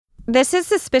This is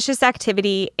Suspicious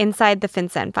Activity Inside the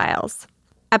FinCEN Files,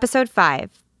 Episode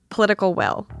 5, Political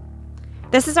Will.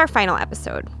 This is our final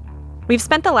episode. We've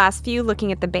spent the last few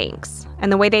looking at the banks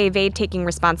and the way they evade taking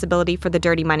responsibility for the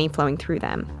dirty money flowing through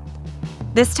them.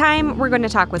 This time, we're going to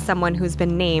talk with someone who's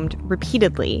been named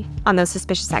repeatedly on those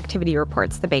suspicious activity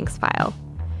reports the banks file,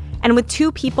 and with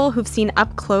two people who've seen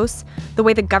up close the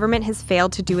way the government has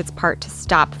failed to do its part to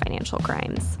stop financial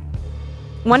crimes.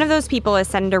 One of those people is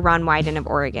Senator Ron Wyden of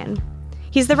Oregon.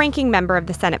 He's the ranking member of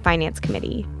the Senate Finance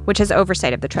Committee, which has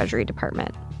oversight of the Treasury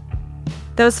Department.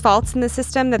 Those faults in the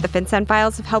system that the FinCEN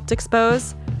files have helped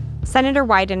expose, Senator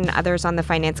Wyden and others on the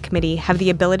Finance Committee have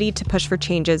the ability to push for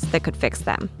changes that could fix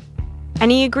them. And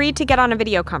he agreed to get on a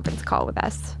video conference call with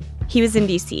us. He was in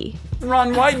D.C.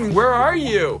 Ron Wyden, where are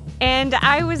you? And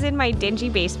I was in my dingy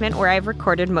basement where I've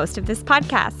recorded most of this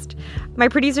podcast. My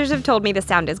producers have told me the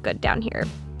sound is good down here.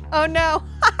 Oh, no.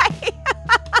 Hi.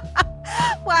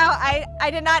 Wow,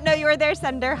 I did not know you were there,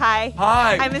 Senator. Hi.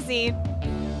 Hi. I'm Azine.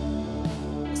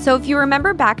 So if you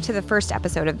remember back to the first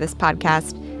episode of this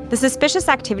podcast, the suspicious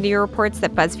activity reports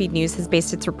that BuzzFeed News has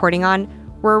based its reporting on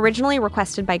were originally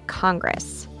requested by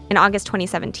Congress in August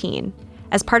 2017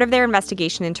 as part of their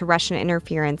investigation into Russian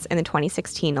interference in the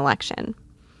 2016 election.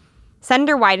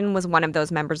 Senator Wyden was one of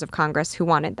those members of Congress who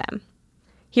wanted them.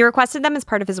 He requested them as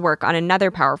part of his work on another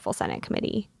powerful Senate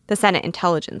committee, the Senate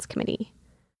Intelligence Committee.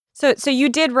 So you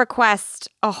did request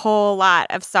a whole lot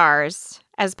of SARs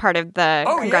as part of the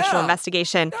congressional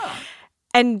investigation. Yeah.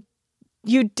 And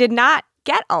you did not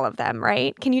get all of them,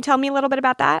 right? Can you tell me a little bit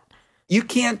about that? You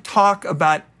can't talk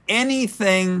about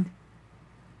anything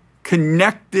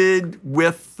connected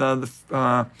with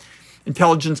the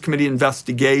Intelligence Committee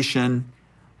investigation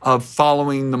of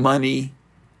following the money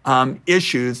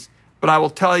issues. But I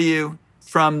will tell you,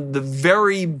 from the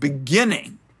very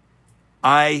beginning,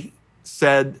 I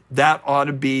said that ought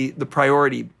to be the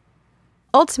priority.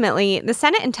 Ultimately, the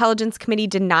Senate Intelligence Committee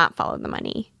did not follow the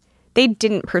money. They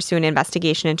didn't pursue an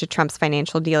investigation into Trump's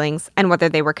financial dealings and whether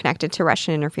they were connected to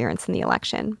Russian interference in the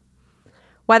election.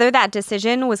 Whether that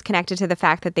decision was connected to the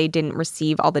fact that they didn't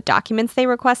receive all the documents they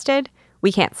requested,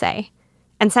 we can't say.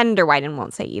 And Senator Wyden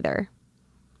won't say either.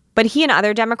 But he and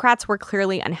other Democrats were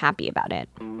clearly unhappy about it.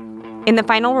 In the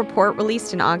final report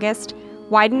released in August,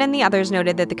 Wyden and the others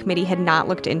noted that the committee had not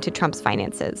looked into Trump's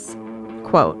finances.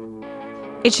 Quote,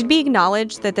 "It should be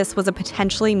acknowledged that this was a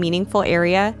potentially meaningful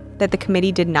area that the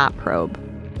committee did not probe."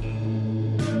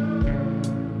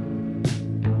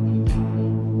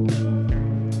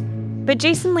 But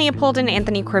Jason Leopold and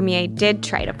Anthony Cormier did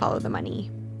try to follow the money.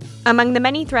 Among the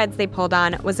many threads they pulled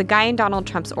on was a guy in Donald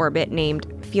Trump's orbit named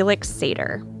Felix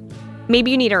Sater. Maybe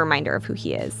you need a reminder of who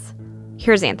he is.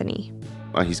 Here's Anthony.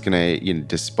 He's going to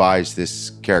despise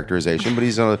this characterization, but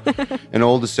he's an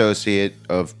old associate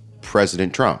of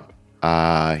President Trump.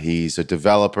 He's a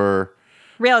developer.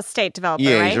 Real estate developer, right?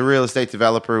 Yeah, right? He's a real estate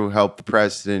developer who helped the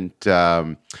president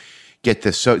get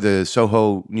the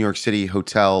Soho, New York City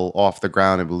hotel off the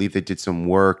ground. I believe they did some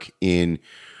work in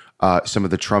some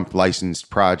of the Trump licensed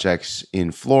projects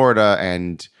in Florida,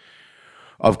 and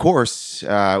of course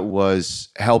was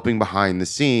helping behind the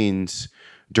scenes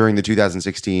during the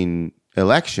 2016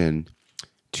 election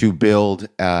to build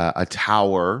a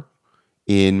tower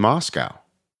in Moscow.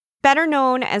 Better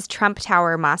known as Trump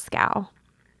Tower Moscow,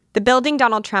 the building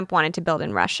Donald Trump wanted to build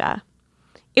in Russia.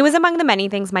 It was among the many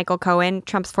things Michael Cohen,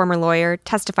 Trump's former lawyer,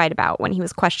 testified about when he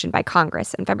was questioned by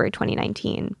Congress in February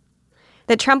 2019.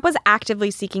 That Trump was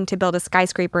actively seeking to build a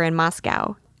skyscraper in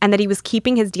Moscow, and that he was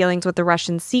keeping his dealings with the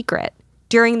Russians secret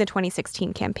during the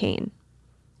 2016 campaign.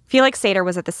 Felix Sater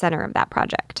was at the center of that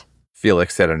project.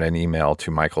 Felix said in an email to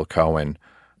Michael Cohen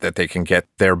that they can get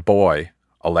their boy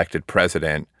elected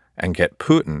president and get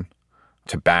Putin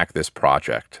to back this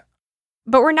project.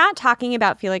 But we're not talking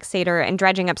about Felix Sater and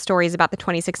dredging up stories about the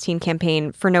 2016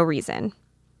 campaign for no reason.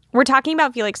 We're talking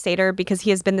about Felix Sater because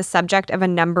he has been the subject of a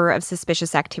number of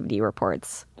suspicious activity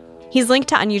reports. He's linked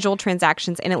to unusual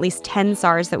transactions in at least 10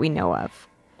 SARs that we know of.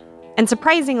 And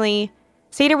surprisingly,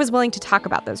 Sater was willing to talk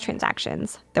about those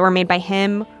transactions that were made by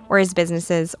him or his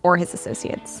businesses or his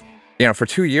associates. For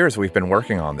 2 years we've been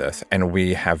working on this, and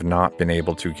we have not been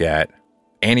able to get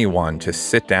anyone to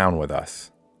sit down with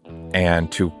us and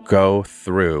to go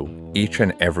through each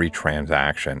and every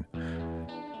transaction.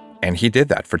 And he did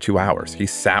that for 2 hours. He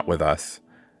sat with us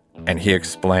and he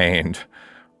explained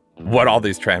what all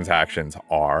these transactions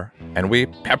are, and we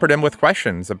peppered him with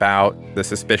questions about the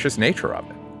suspicious nature of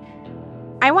it.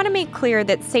 I want to make clear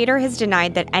that Sater has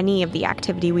denied that any of the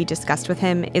activity we discussed with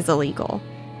him is illegal.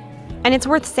 And it's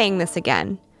worth saying this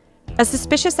again. A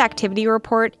suspicious activity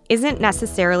report isn't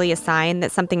necessarily a sign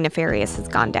that something nefarious has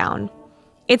gone down.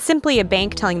 It's simply a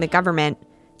bank telling the government,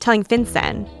 telling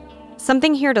FinCEN,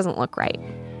 something here doesn't look right.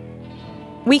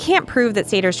 We can't prove that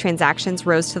Sater's transactions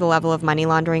rose to the level of money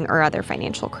laundering or other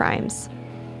financial crimes.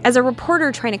 As a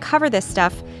reporter trying to cover this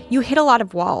stuff, you hit a lot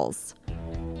of walls.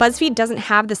 BuzzFeed doesn't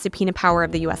have the subpoena power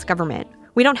of the U.S. government.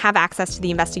 We don't have access to the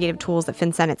investigative tools that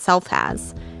FinCEN itself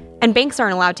has. And banks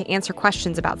aren't allowed to answer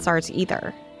questions about SARS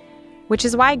either. Which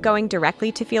is why going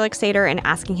directly to Felix Sater and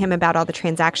asking him about all the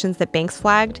transactions that banks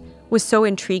flagged was so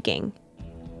intriguing.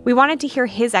 We wanted to hear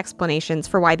his explanations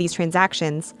for why these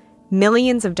transactions,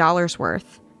 millions of dollars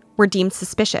worth, were deemed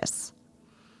suspicious.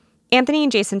 Anthony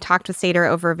and Jason talked with Sater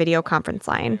over a video conference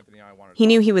line. He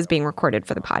knew he was being recorded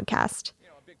for the podcast.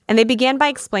 And they began by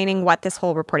explaining what this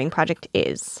whole reporting project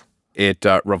is. It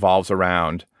revolves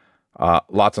around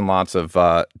lots and lots of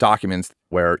documents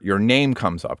where your name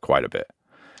comes up quite a bit.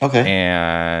 Okay.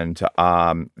 And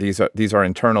these are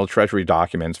internal Treasury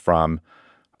documents from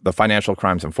the Financial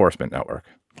Crimes Enforcement Network.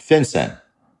 FinCEN.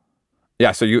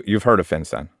 Yeah, so you've heard of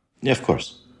FinCEN. Yeah, of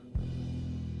course.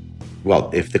 Well,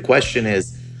 if the question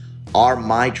is, are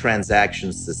my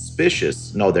transactions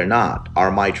suspicious? No, they're not.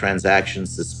 Are my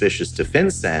transactions suspicious to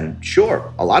FinCEN?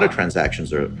 Sure, a lot of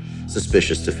transactions are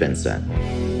suspicious to FinCEN.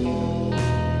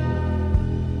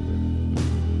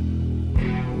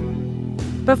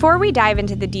 Before we dive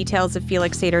into the details of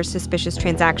Felix Sater's suspicious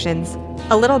transactions,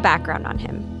 a little background on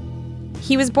him.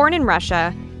 He was born in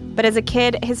Russia, but as a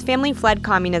kid, his family fled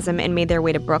communism and made their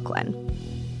way to Brooklyn.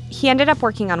 He ended up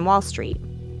working on Wall Street,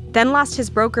 then lost his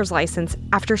broker's license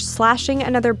after slashing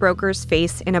another broker's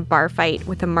face in a bar fight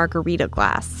with a margarita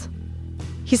glass.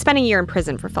 He spent a year in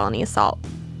prison for felony assault,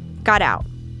 got out,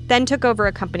 then took over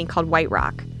a company called White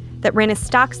Rock that ran a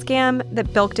stock scam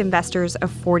that bilked investors of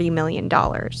 $40 million.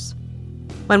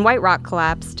 When White Rock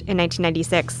collapsed in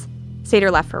 1996,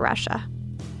 Sater left for Russia.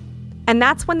 And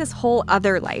that's when this whole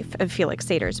other life of Felix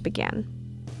Sater's began.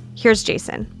 Here's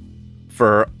Jason.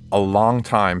 For a long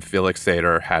time, Felix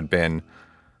Sater had been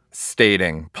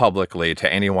stating publicly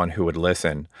to anyone who would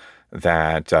listen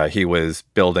that he was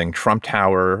building Trump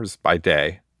towers by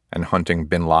day and hunting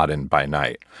bin Laden by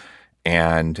night.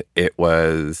 And it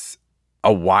was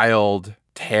a wild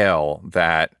tale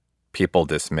that people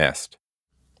dismissed.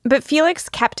 But Felix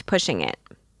kept pushing it.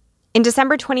 In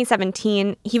December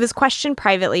 2017, he was questioned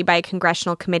privately by a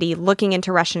congressional committee looking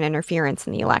into Russian interference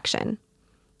in the election.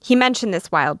 He mentioned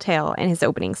this wild tale in his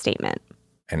opening statement.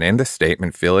 And in the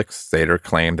statement, Felix Sater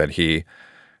claimed that he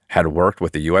had worked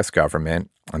with the U.S.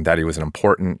 government and that he was an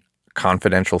important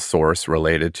confidential source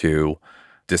related to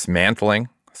dismantling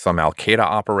some al-Qaeda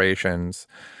operations,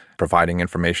 providing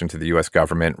information to the U.S.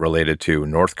 government related to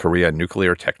North Korea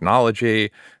nuclear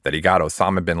technology, that he got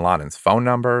Osama bin Laden's phone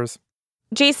numbers.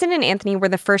 Jason and Anthony were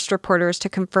the first reporters to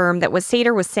confirm that what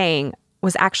Sater was saying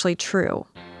was actually true.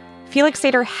 Felix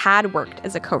Sater had worked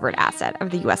as a covert asset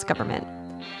of the U.S. government.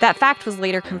 That fact was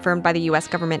later confirmed by the U.S.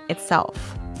 government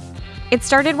itself. It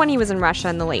started when he was in Russia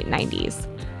in the late 90s.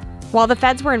 While the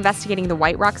feds were investigating the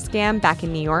White Rock scam back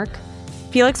in New York,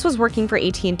 Felix was working for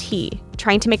AT&T,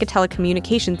 trying to make a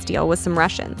telecommunications deal with some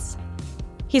Russians.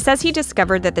 He says he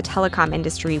discovered that the telecom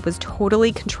industry was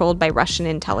totally controlled by Russian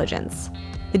intelligence.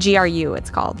 The GRU, it's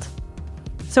called.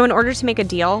 So in order to make a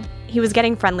deal, he was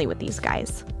getting friendly with these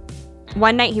guys.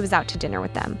 One night he was out to dinner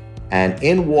with them. And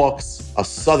in walks a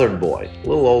Southern boy, a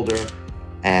little older,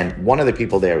 and one of the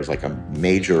people there was like a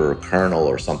major colonel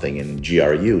or something in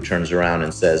GRU, turns around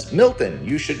and says, "Milton,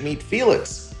 you should meet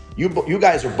Felix. You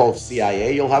guys are both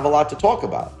CIA, you'll have a lot to talk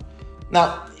about."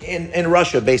 Now, in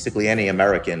Russia, basically any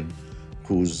American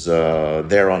who's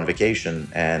there on vacation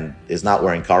and is not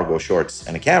wearing cargo shorts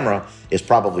and a camera is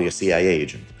probably a CIA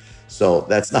agent. So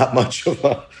that's not much of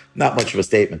a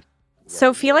statement.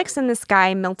 So Felix and this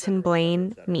guy, Milton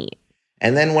Blaine, meet.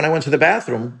 And then when I went to the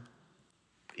bathroom,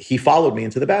 he followed me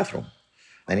into the bathroom.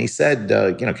 And he said,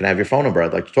 can I have your phone number?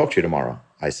 I'd like to talk to you tomorrow.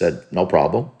 I said, no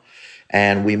problem.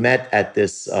 And we met at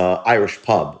this Irish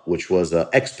pub, which was an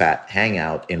expat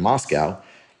hangout in Moscow.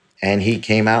 And he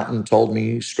came out and told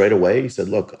me straight away, he said,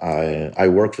 look, I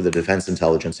work for the Defense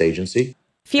Intelligence Agency.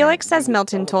 Felix says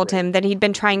Milton told him that he'd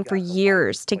been trying for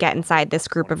years to get inside this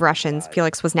group of Russians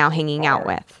Felix was now hanging out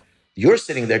with. You're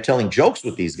sitting there telling jokes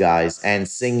with these guys and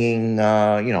singing,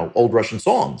 old Russian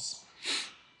songs.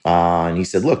 And he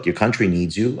said, look, your country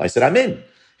needs you. I said, I'm in.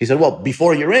 He said, well,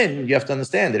 before you're in, you have to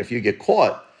understand that if you get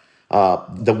caught,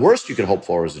 the worst you could hope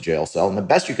for is a jail cell. And the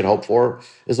best you could hope for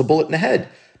is a bullet in the head,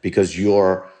 because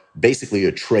you're basically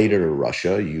a traitor to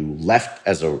Russia. You left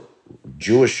as a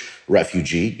Jewish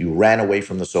refugee. You ran away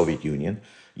from the Soviet Union.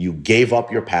 You gave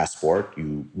up your passport,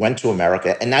 you went to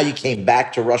America, and now you came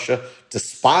back to Russia to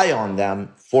spy on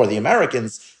them for the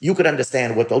Americans. You could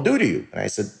understand what they'll do to you. And I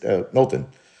said, Milton,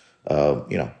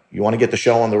 you want to get the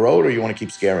show on the road or you want to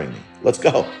keep scaring me? Let's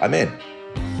go. I'm in.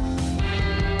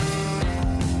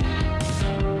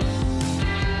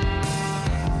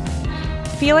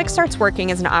 Felix starts working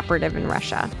as an operative in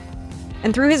Russia.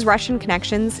 And through his Russian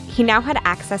connections, he now had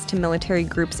access to military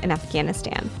groups in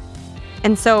Afghanistan.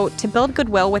 And so, to build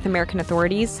goodwill with American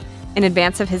authorities, in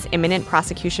advance of his imminent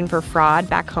prosecution for fraud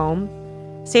back home,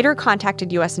 Sater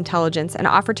contacted U.S. intelligence and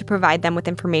offered to provide them with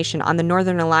information on the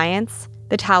Northern Alliance,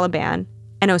 the Taliban,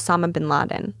 and Osama bin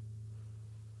Laden.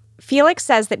 Felix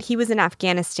says that he was in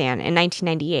Afghanistan in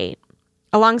 1998,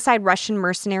 alongside Russian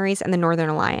mercenaries and the Northern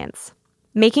Alliance,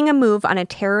 making a move on a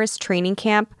terrorist training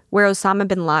camp where Osama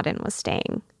bin Laden was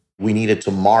staying. We needed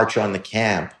to march on the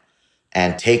camp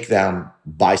and take them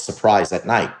by surprise at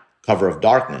night, cover of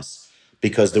darkness,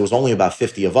 because there was only about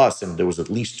 50 of us, and there was at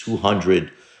least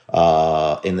 200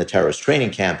 in the terrorist training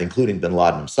camp, including bin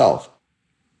Laden himself.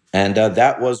 And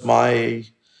that was my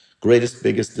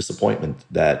biggest disappointment,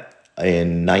 that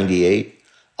in 98,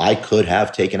 I could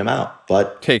have taken him out.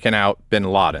 But taken out bin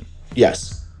Laden?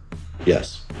 Yes.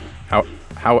 How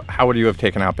would you have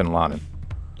taken out bin Laden?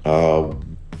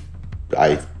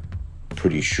 I'm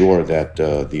pretty sure that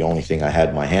the only thing I had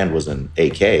in my hand was an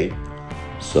AK.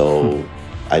 So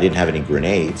I didn't have any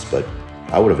grenades, but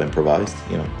I would have improvised,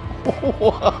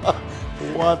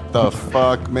 What the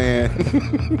fuck, man?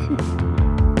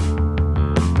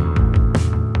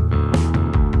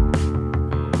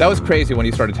 That was crazy when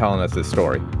you started telling us this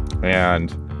story.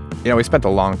 And, we spent a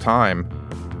long time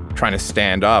trying to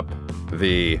stand up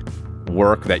the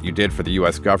work that you did for the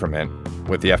U.S. government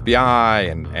with the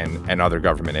FBI and other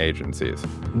government agencies.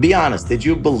 Be honest, did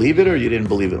you believe it or you didn't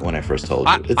believe it when I first told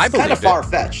you? It's kind of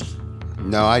far-fetched.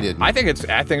 No, I didn't. I think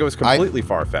it was completely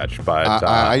far-fetched, but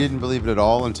I didn't believe it at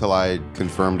all until I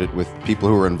confirmed it with people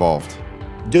who were involved.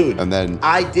 Dude, and then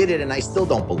I did it and I still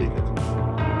don't believe it.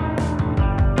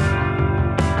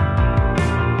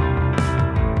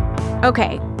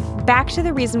 Okay, back to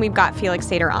the reason we've got Felix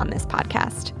Sater on this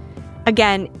podcast.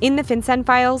 Again, in the FinCEN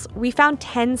files, we found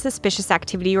 10 suspicious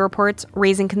activity reports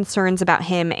raising concerns about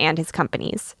him and his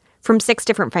companies from 6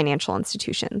 different financial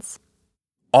institutions.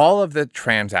 All of the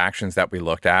transactions that we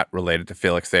looked at related to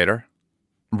Felix Sater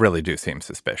really do seem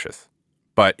suspicious.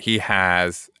 But he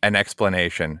has an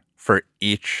explanation for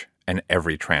each and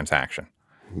every transaction.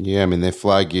 Yeah, they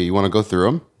flag you. You want to go through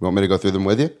them? You want me to go through them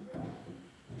with you?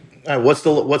 All right, what's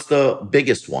the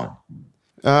biggest one?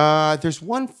 There's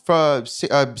one for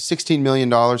 $16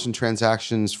 million in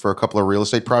transactions for a couple of real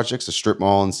estate projects, a strip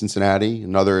mall in Cincinnati,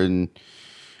 another in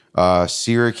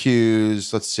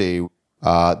Syracuse. Let's see.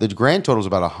 The grand total is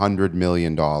about $100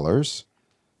 million.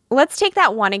 Let's take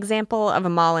that one example of a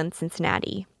mall in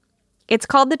Cincinnati. It's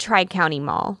called the Tri-County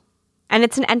Mall, and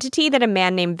it's an entity that a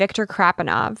man named Viktor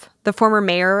Krapanov, the former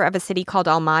mayor of a city called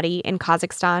Almaty in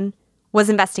Kazakhstan, was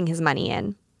investing his money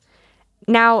in.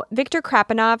 Now, Viktor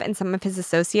Krapanov and some of his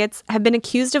associates have been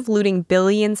accused of looting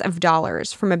billions of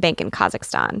dollars from a bank in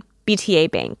Kazakhstan,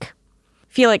 BTA Bank.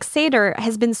 Felix Sater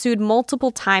has been sued multiple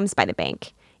times by the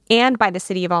bank and by the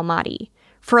city of Almaty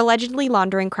for allegedly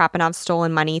laundering Krapanov's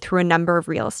stolen money through a number of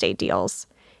real estate deals,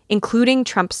 including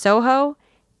Trump Soho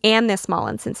and this mall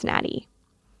in Cincinnati.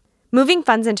 Moving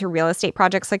funds into real estate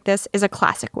projects like this is a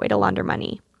classic way to launder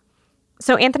money.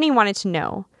 So Anthony wanted to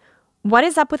know, what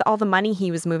is up with all the money he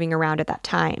was moving around at that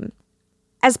time?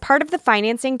 As part of the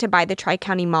financing to buy the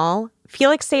Tri-County Mall,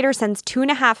 Felix Sater sends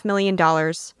 $2.5 million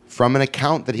from an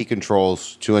account that he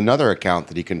controls to another account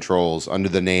that he controls under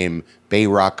the name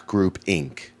Bayrock Group,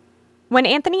 Inc. When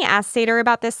Anthony asked Sater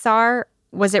about this SAR,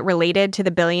 was it related to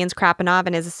the billions Krapanov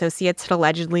and his associates had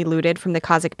allegedly looted from the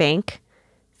Kazakh bank?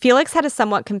 Felix had a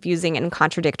somewhat confusing and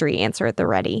contradictory answer at the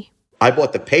ready. I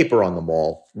bought the paper on the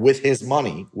mall with his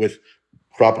money, with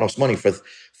Krapanov's money, for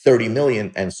 $30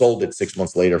 million and sold it 6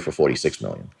 months later for $46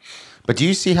 million. But do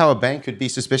you see how a bank could be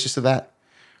suspicious of that?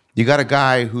 You got a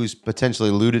guy who's potentially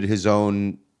looted his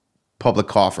own public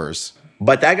coffers.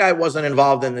 But that guy wasn't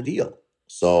involved in the deal.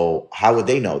 So how would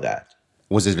they know that?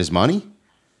 Was it his money?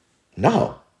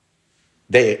 No.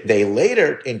 They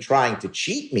later, in trying to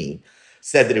cheat me,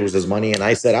 said that it was his money. And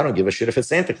I said, I don't give a shit if it's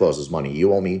Santa Claus's money.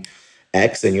 You owe me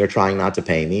X and you're trying not to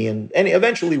pay me. And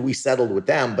eventually we settled with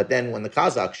them. But then when the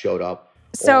Kazakhs showed up.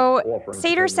 So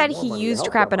Sater said he used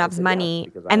Krapanov's money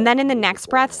and then in the next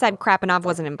breath said Krapanov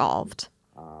wasn't involved.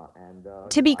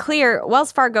 To be clear,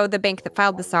 Wells Fargo, the bank that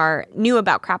filed the SAR, knew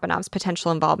about Krapanov's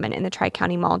potential involvement in the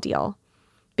Tri-County Mall deal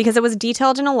because it was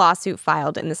detailed in a lawsuit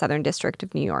filed in the Southern District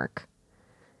of New York.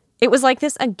 It was like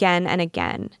this again and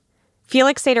again.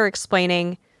 Felix Sater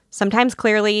explaining, sometimes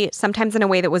clearly, sometimes in a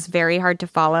way that was very hard to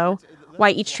follow,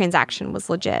 why each transaction was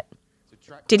legit.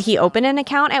 Did he open an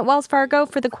account at Wells Fargo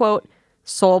for the, quote,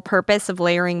 sole purpose of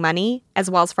layering money, as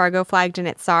Wells Fargo flagged in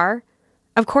its SAR?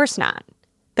 Of course not,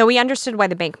 though we understood why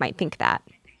the bank might think that.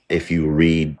 If you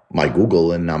read my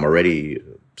Google, and I'm already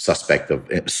suspect of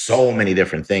so many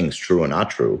different things, true or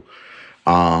not true,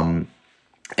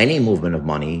 any movement of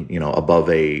money, above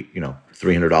a,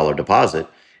 $300 deposit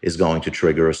is going to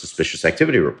trigger a suspicious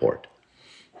activity report.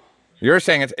 You're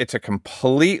saying it's a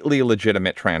completely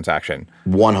legitimate transaction.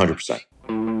 100%.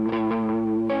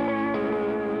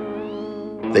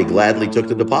 They gladly took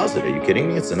the deposit. Are you kidding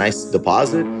me? It's a nice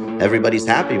deposit. Everybody's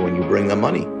happy when you bring them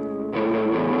money.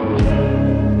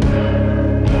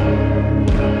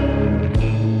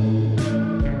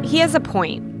 He has a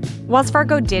point. Wells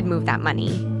Fargo did move that money,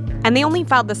 and they only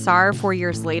filed the SAR 4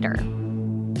 years later.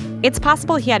 It's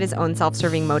possible he had his own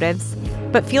self-serving motives,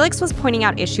 but Felix was pointing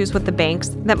out issues with the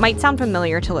banks that might sound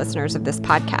familiar to listeners of this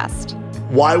podcast.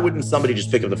 Why wouldn't somebody just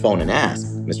pick up the phone and ask,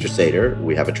 Mr. Sater,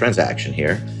 we have a transaction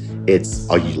here. It's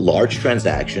a large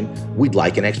transaction. We'd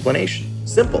like an explanation.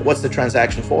 Simple. What's the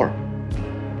transaction for?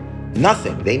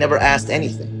 Nothing. They never asked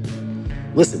anything.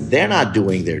 Listen, they're not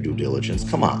doing their due diligence.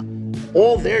 Come on.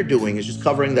 All they're doing is just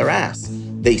covering their ass.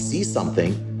 They see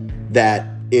something that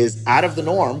is out of the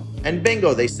norm, and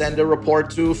bingo, they send a report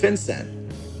to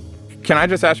FinCEN. Can I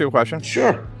just ask you a question?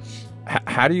 Sure.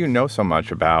 How do you know so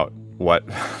much about what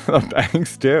the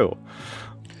banks do?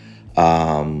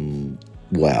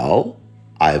 Well,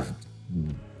 I've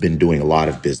been doing a lot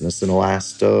of business in the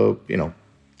last,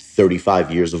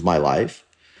 35 years of my life.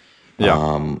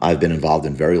 Yeah. I've been involved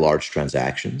in very large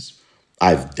transactions.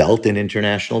 I've dealt in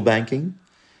international banking.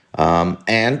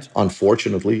 And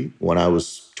unfortunately, when I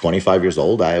was 25 years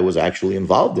old, I was actually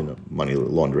involved in a money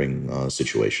laundering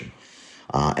situation.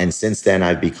 And since then,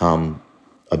 I've become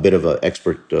a bit of an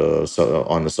expert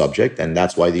on the subject. And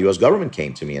that's why the U.S. government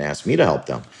came to me and asked me to help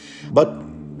them. But,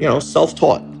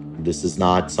 self-taught. This is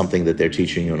not something that they're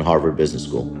teaching you in Harvard Business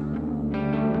School.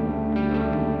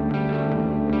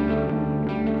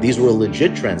 These were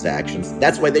legit transactions.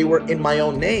 That's why they were in my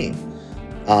own name.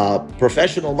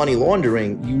 Professional money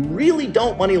laundering, you really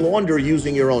don't money launder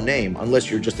using your own name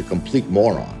unless you're just a complete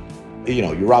moron.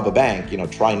 You rob a bank,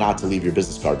 try not to leave your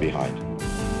business card behind.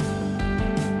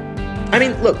 I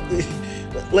mean, look,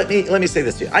 let me say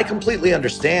this to you. I completely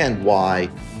understand why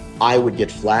I would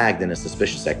get flagged in a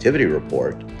suspicious activity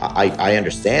report. I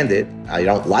understand it. I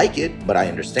don't like it, but I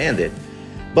understand it.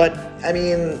 But, I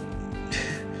mean,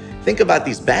 think about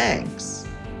these banks.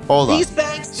 Hold on. These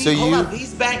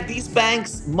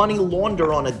banks money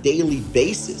launder on a daily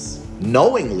basis,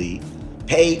 knowingly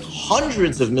pay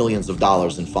hundreds of millions of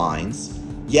dollars in fines,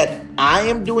 yet I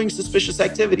am doing suspicious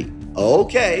activity.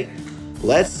 Okay,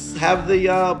 let's have the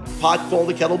pot call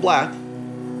the kettle black.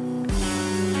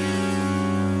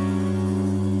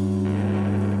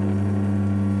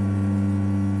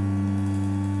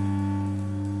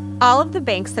 All of the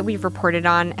banks that we've reported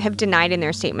on have denied in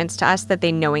their statements to us that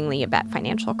they knowingly abet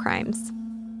financial crimes.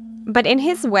 But in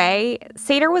his way,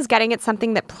 Sater was getting at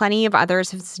something that plenty of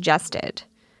others have suggested,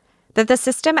 that the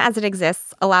system as it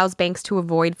exists allows banks to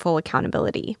avoid full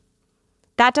accountability.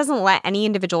 That doesn't let any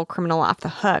individual criminal off the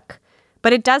hook,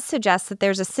 but it does suggest that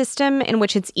there's a system in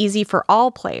which it's easy for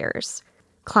all players,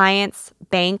 clients,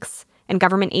 banks, and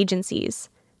government agencies,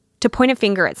 to point a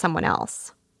finger at someone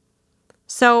else.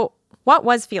 So, what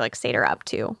was Felix Sater up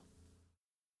to?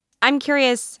 I'm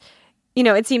curious,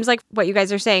 it seems like what you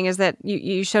guys are saying is that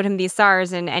you showed him these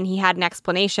SARs and he had an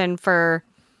explanation for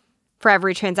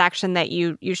every transaction that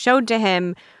you showed to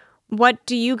him. What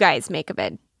do you guys make of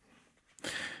it?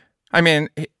 I mean,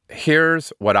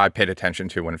 here's what I paid attention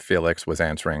to when Felix was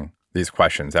answering these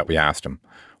questions that we asked him.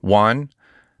 One,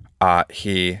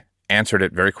 he answered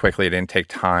it very quickly. It didn't take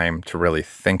time to really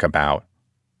think about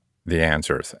the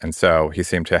answers. And so he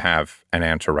seemed to have an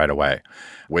answer right away,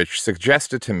 which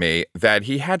suggested to me that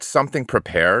he had something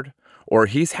prepared or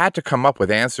he's had to come up with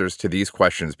answers to these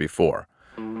questions before.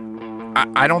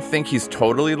 I don't think he's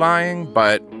totally lying,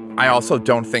 but I also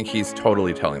don't think he's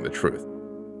totally telling the truth.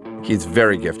 He's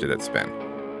very gifted at spin.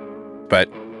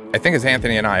 But I think as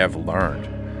Anthony and I have learned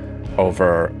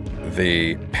over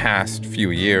the past few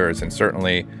years, and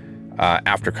certainly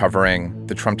after covering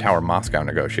the Trump Tower Moscow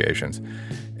negotiations,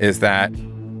 is that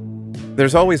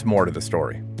there's always more to the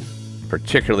story,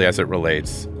 particularly as it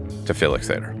relates to Felix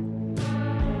Sater.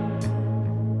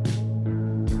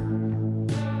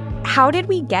 How did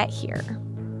we get here?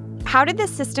 How did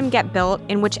this system get built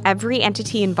in which every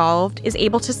entity involved is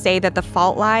able to say that the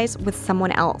fault lies with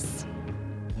someone else?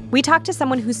 We talked to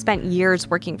someone who spent years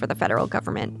working for the federal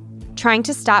government, trying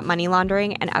to stop money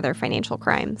laundering and other financial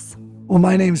crimes. Well,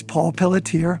 my name is Paul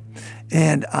Pelletier,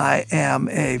 and I am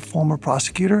a former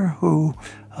prosecutor who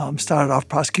started off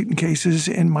prosecuting cases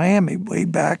in Miami way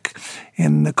back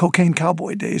in the cocaine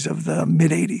cowboy days of the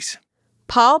mid-'80s.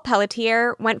 Paul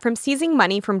Pelletier went from seizing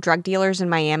money from drug dealers in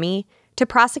Miami to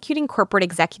prosecuting corporate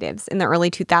executives in the early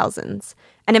 2000s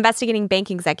and investigating bank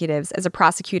executives as a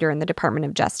prosecutor in the Department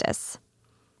of Justice.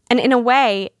 And in a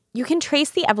way, you can trace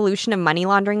the evolution of money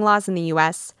laundering laws in the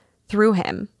U.S. through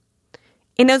him.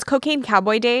 In those cocaine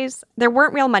cowboy days, there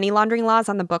weren't real money laundering laws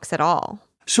on the books at all.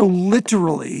 So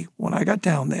literally, when I got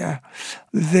down there,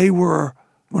 they were,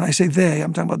 when I say they,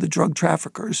 I'm talking about the drug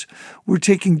traffickers, were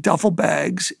taking duffel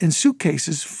bags and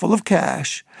suitcases full of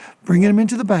cash, bringing them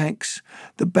into the banks.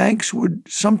 The banks would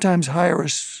sometimes hire a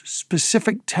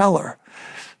specific teller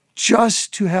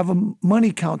just to have a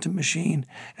money counting machine,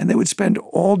 and they would spend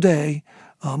all day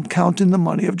counting the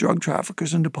money of drug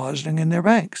traffickers and depositing in their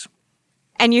banks.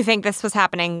 And you think this was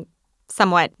happening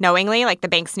somewhat knowingly, like the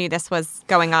banks knew this was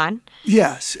going on?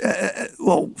 Yes.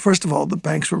 Well, first of all, the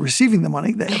banks were receiving the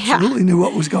money. They absolutely knew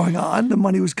what was going on. The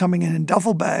money was coming in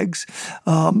duffel bags.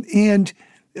 The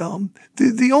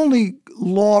only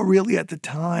law really at the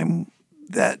time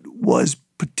that was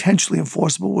potentially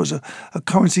enforceable was a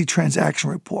currency transaction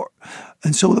report.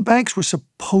 And so the banks were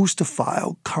supposed to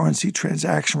file currency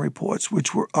transaction reports,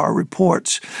 which are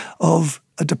reports of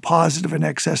a deposit of in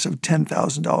excess of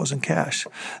 $10,000 in cash.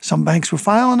 Some banks were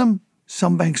filing them,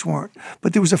 some banks weren't.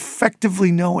 But there was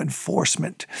effectively no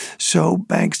enforcement, so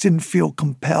banks didn't feel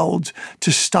compelled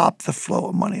to stop the flow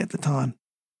of money at the time.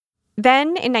 Then,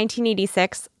 in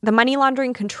 1986, the Money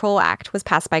Laundering Control Act was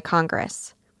passed by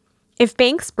Congress. If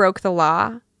banks broke the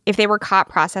law, if they were caught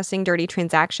processing dirty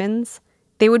transactions,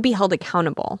 they would be held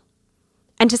accountable.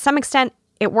 And to some extent,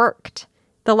 it worked.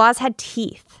 The laws had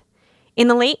teeth. In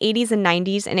the late 80s and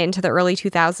 90s and into the early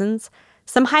 2000s,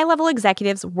 some high-level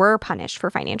executives were punished for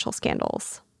financial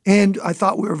scandals. And I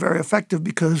thought we were very effective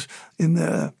because in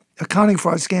the accounting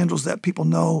fraud scandals that people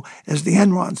know as the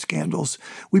Enron scandals,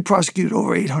 we prosecuted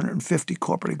over 850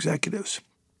 corporate executives.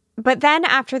 But then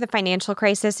after the financial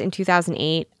crisis in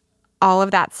 2008, all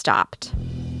of that stopped.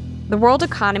 The world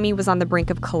economy was on the brink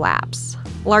of collapse,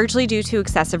 largely due to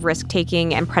excessive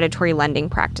risk-taking and predatory lending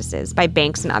practices by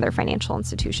banks and other financial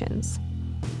institutions.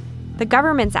 The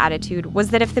government's attitude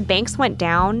was that if the banks went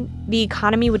down, the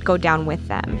economy would go down with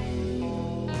them.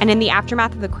 And in the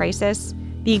aftermath of the crisis,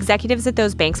 the executives at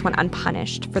those banks went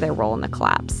unpunished for their role in the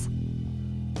collapse.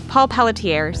 Paul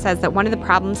Pelletier says that one of the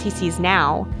problems he sees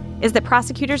now is that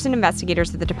prosecutors and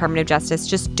investigators at the Department of Justice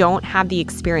just don't have the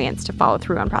experience to follow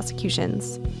through on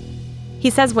prosecutions. He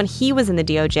says when he was in the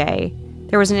DOJ,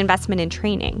 there was an investment in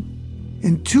training.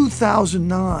 In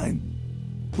 2009,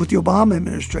 with the Obama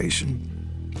administration,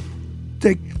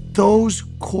 those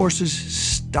courses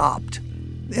stopped.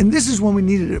 And this is when we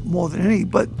needed it more than any,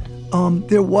 but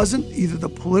there wasn't either the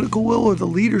political will or the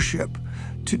leadership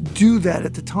to do that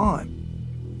at the time.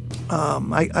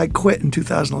 I quit in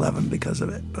 2011 because of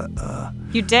it. But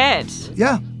You did?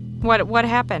 Yeah. What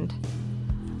happened?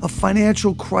 A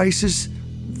financial crisis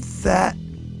that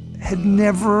had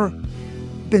never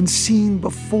been seen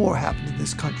before happened in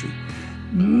this country.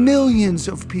 Millions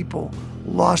of people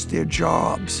lost their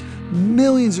jobs.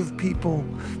 Millions of people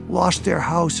lost their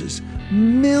houses.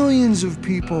 Millions of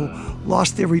people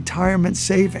lost their retirement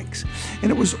savings. And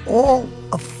it was all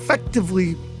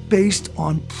effectively based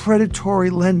on predatory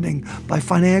lending by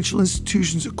financial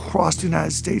institutions across the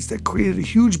United States that created a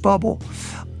huge bubble.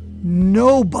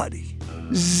 Nobody,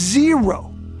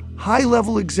 zero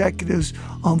high-level executives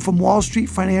from Wall Street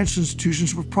financial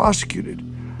institutions were prosecuted.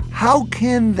 How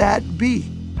can that be?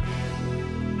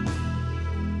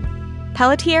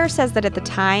 Pelletier says that at the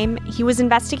time, he was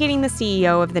investigating the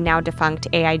CEO of the now-defunct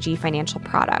AIG Financial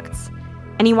Products,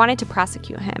 and he wanted to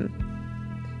prosecute him.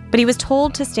 But he was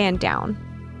told to stand down.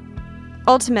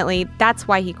 Ultimately, that's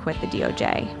why he quit the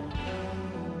DOJ.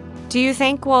 Do you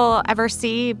think we'll ever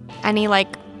see any,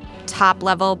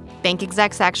 top-level bank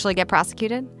execs actually get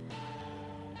prosecuted?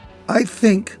 I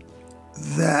think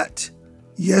that,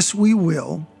 yes, we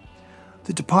will.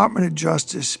 The Department of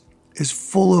Justice is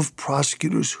full of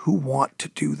prosecutors who want to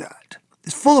do that.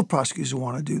 It's full of prosecutors who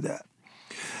want to do that.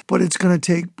 But it's going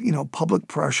to take, public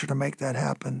pressure to make that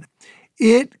happen.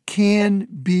 It can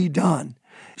be done.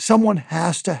 Someone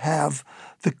has to have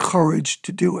the courage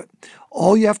to do it.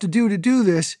 All you have to do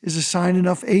this is assign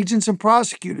enough agents and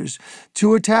prosecutors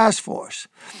to a task force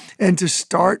and to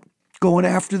start going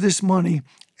after this money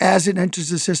as it enters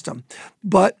the system.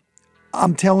 But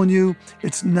I'm telling you,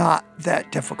 it's not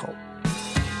that difficult.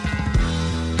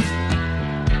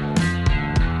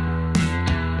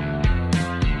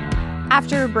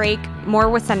 After a break, more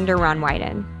with Senator Ron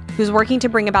Wyden, who's working to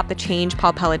bring about the change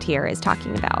Paul Pelletier is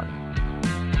talking about.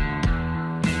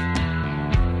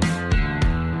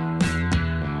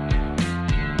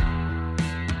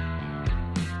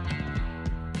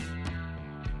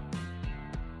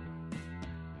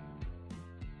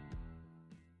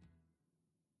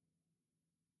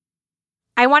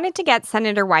 I wanted to get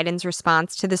Senator Wyden's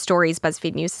response to the stories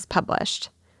BuzzFeed News has published.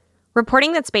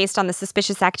 Reporting that's based on the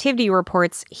suspicious activity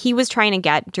reports he was trying to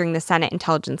get during the Senate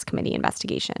Intelligence Committee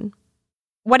investigation.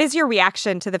 What is your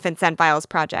reaction to the FinCEN Files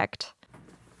project?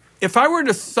 If I were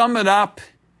to sum it up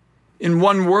in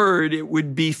one word, it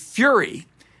would be fury.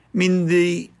 I mean,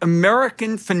 the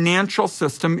American financial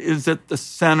system is at the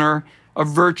center of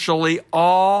virtually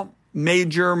all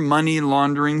major money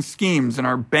laundering schemes, and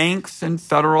our banks and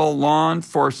federal law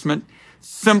enforcement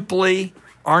simply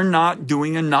are not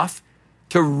doing enough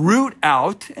to root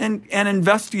out and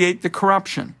investigate the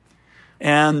corruption.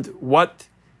 And what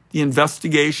the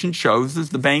investigation shows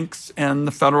is the banks and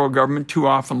the federal government too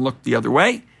often look the other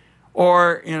way,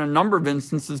 or in a number of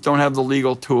instances don't have the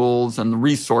legal tools and the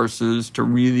resources to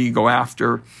really go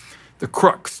after the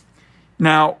crooks.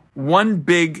 Now, one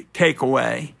big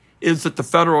takeaway is that the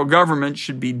federal government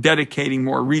should be dedicating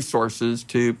more resources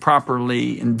to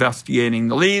properly investigating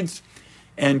the leads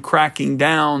and cracking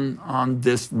down on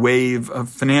this wave of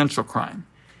financial crime.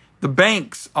 The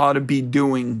banks ought to be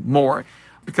doing more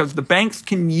because the banks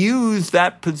can use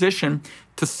that position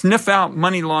to sniff out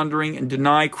money laundering and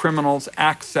deny criminals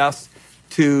access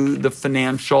to the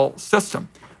financial system.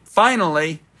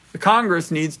 Finally, the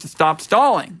Congress needs to stop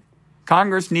stalling.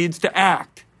 Congress needs to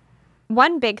act.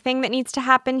 One big thing that needs to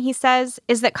happen, he says,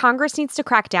 is that Congress needs to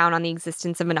crack down on the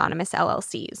existence of anonymous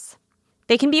LLCs.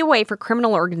 They can be a way for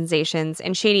criminal organizations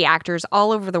and shady actors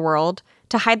all over the world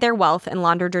to hide their wealth and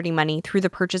launder dirty money through the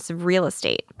purchase of real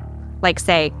estate, like,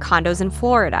 say, condos in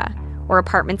Florida or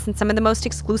apartments in some of the most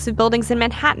exclusive buildings in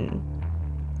Manhattan,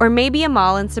 or maybe a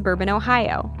mall in suburban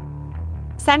Ohio.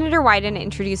 Senator Wyden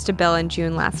introduced a bill in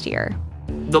June last year.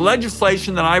 The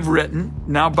legislation that I've written,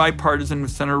 now bipartisan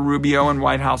with Senator Rubio and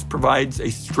White House, provides a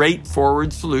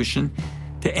straightforward solution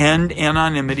to end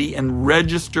anonymity and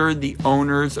register the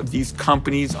owners of these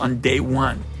companies on day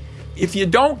one. If you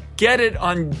don't get it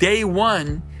on day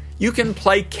one, you can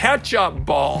play catch-up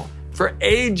ball for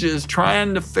ages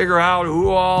trying to figure out who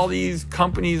all these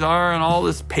companies are and all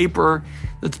this paper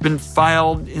that's been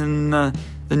filed in the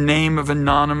name of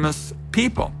anonymous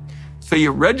people. So you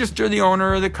register the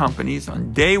owner of the companies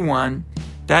on day one.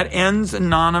 That ends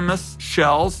anonymous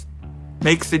shells,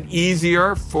 makes it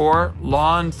easier for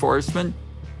law enforcement.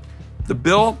 The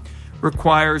bill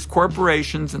requires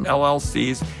corporations and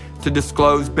LLCs to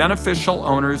disclose beneficial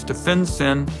owners to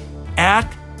FinCEN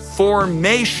at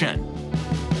formation.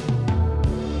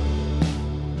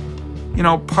 You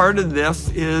know, part of this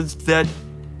is that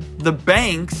the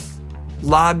banks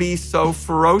lobby so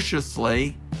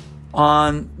ferociously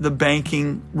on the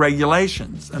banking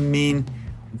regulations. I mean,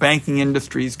 banking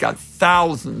industry's got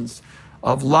thousands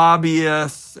of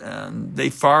lobbyists, and they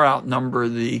far outnumber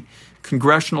the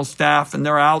congressional staff, and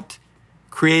they're out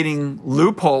creating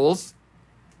loopholes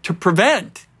to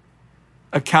prevent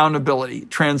accountability,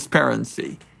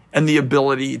 transparency, and the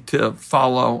ability to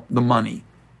follow the money.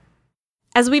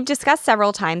 As we've discussed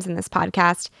several times in this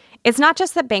podcast, it's not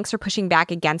just that banks are pushing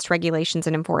back against regulations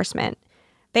and enforcement.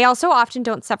 They also often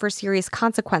don't suffer serious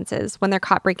consequences when they're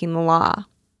caught breaking the law.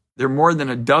 There are more than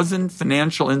a dozen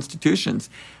financial institutions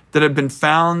that have been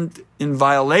found in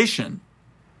violation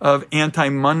of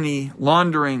anti-money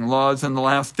laundering laws in the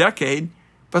last decade,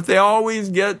 but they always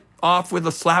get off with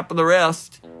a slap of the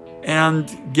wrist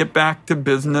and get back to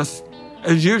business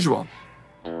as usual.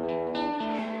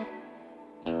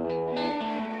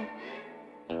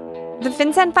 The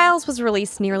FinCEN Files was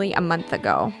released nearly a month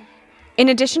ago. In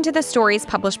addition to the stories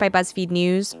published by BuzzFeed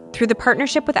News, through the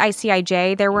partnership with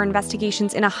ICIJ, there were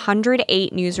investigations in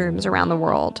 108 newsrooms around the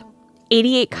world,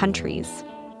 88 countries.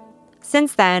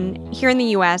 Since then, here in the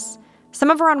U.S., some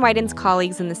of Ron Wyden's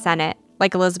colleagues in the Senate,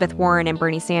 like Elizabeth Warren and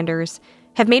Bernie Sanders,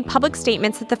 have made public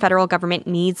statements that the federal government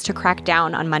needs to crack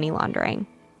down on money laundering.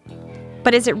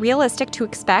 But is it realistic to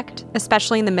expect,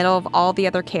 especially in the middle of all the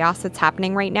other chaos that's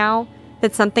happening right now,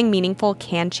 that something meaningful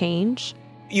can change?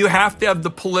 You have to have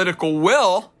the political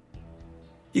will.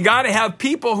 You got to have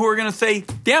people who are going to say,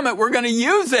 damn it, we're going to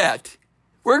use it.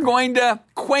 We're going to,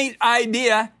 quaint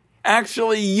idea,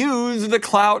 actually use the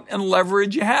clout and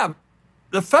leverage you have.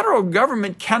 The federal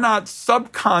government cannot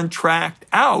subcontract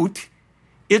out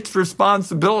its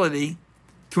responsibility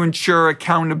to ensure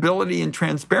accountability and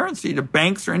transparency to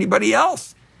banks or anybody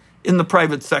else. in the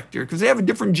private sector because they have a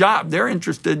different job. They're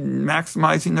interested in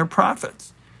maximizing their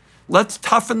profits. Let's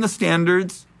toughen the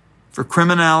standards for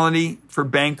criminality for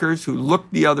bankers who look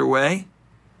the other way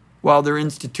while their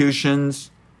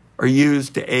institutions are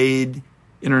used to aid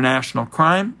international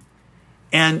crime,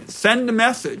 and send a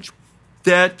message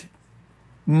that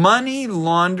money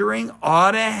laundering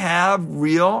ought to have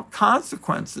real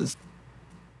consequences.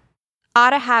 Ought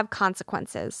to have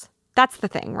consequences. That's the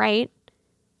thing, right?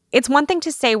 It's one thing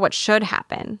to say what should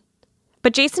happen,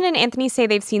 but Jason and Anthony say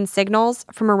they've seen signals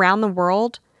from around the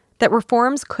world that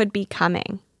reforms could be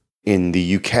coming. In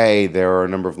the UK, there are a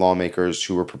number of lawmakers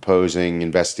who are proposing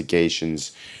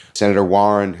investigations. Senator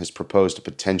Warren has proposed a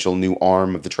potential new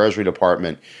arm of the Treasury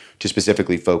Department to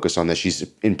specifically focus on this. She's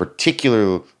in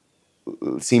particular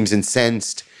seems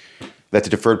incensed that the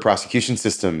deferred prosecution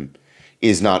system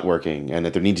is not working and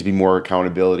that there needs to be more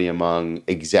accountability among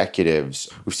executives.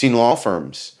 We've seen law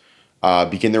firms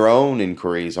begin their own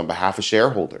inquiries on behalf of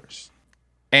shareholders.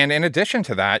 And in addition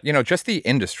to that, just the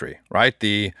industry, right?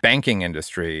 The banking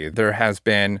industry, there has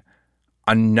been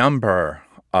a number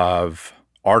of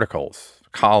articles,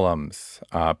 columns,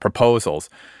 proposals,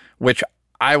 which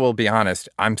I will be honest,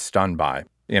 I'm stunned by.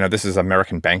 This is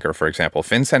American Banker, for example.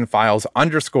 FinCEN files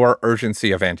underscore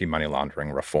urgency of anti-money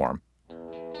laundering reform.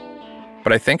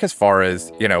 But I think as far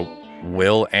as,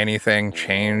 will anything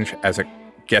change as it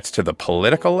gets to the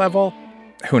political level?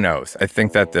 Who knows? I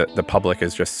think that the public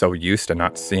is just so used to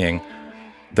not seeing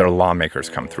their lawmakers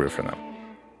come through for them.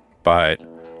 But,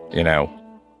 I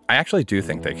actually do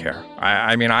think they care.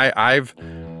 I've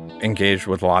engaged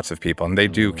with lots of people, and they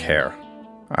do care.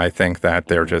 I think that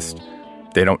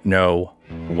they don't know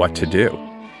what to do.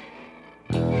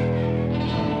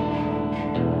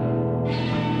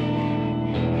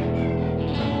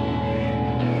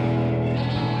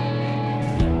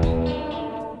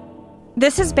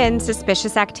 This has been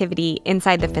Suspicious Activity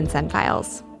Inside the FinCEN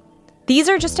Files. These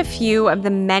are just a few of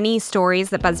the many stories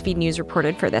that BuzzFeed News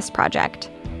reported for this project.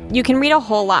 You can read a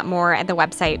whole lot more at the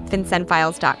website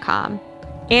fincenfiles.com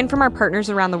and from our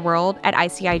partners around the world at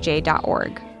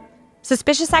icij.org.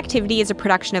 Suspicious Activity is a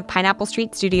production of Pineapple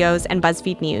Street Studios and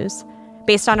BuzzFeed News,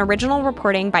 based on original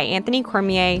reporting by Anthony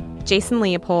Cormier, Jason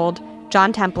Leopold,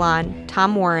 John Templon,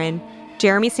 Tom Warren,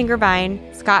 Jeremy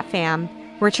Singer-Vine, Scott Pham,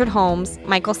 Richard Holmes,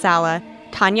 Michael Sala,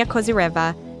 Tanya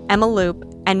Kozireva, Emma Loop,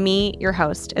 and me, your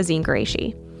host, Azeen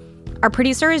Qureshi. Our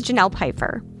producer is Janelle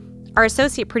Pfeiffer. Our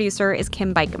associate producer is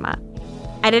Kim Bikema.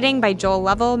 Editing by Joel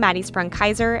Lovell, Maddie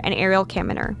Sprung-Kaiser, and Ariel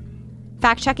Kaminer.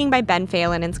 Fact-checking by Ben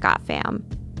Phelan and Scott Pham.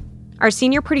 Our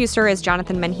senior producer is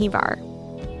Jonathan Menjivar.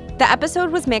 The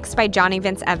episode was mixed by Johnny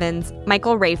Vince Evans,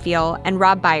 Michael Rayfield, and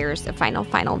Rob Byers of Final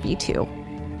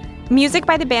V2. Music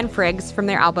by the band Friggs from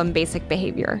their album Basic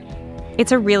Behavior.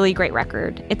 It's a really great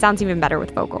record. It sounds even better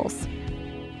with vocals.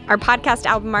 Our podcast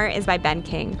album art is by Ben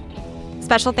King.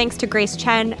 Special thanks to Grace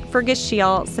Chen, Fergus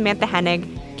Scheel, Samantha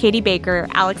Hennig, Katie Baker,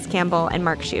 Alex Campbell, and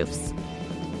Mark Schufs.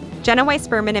 Jenna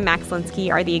Weiss-Berman and Max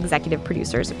Linsky are the executive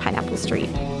producers of Pineapple Street.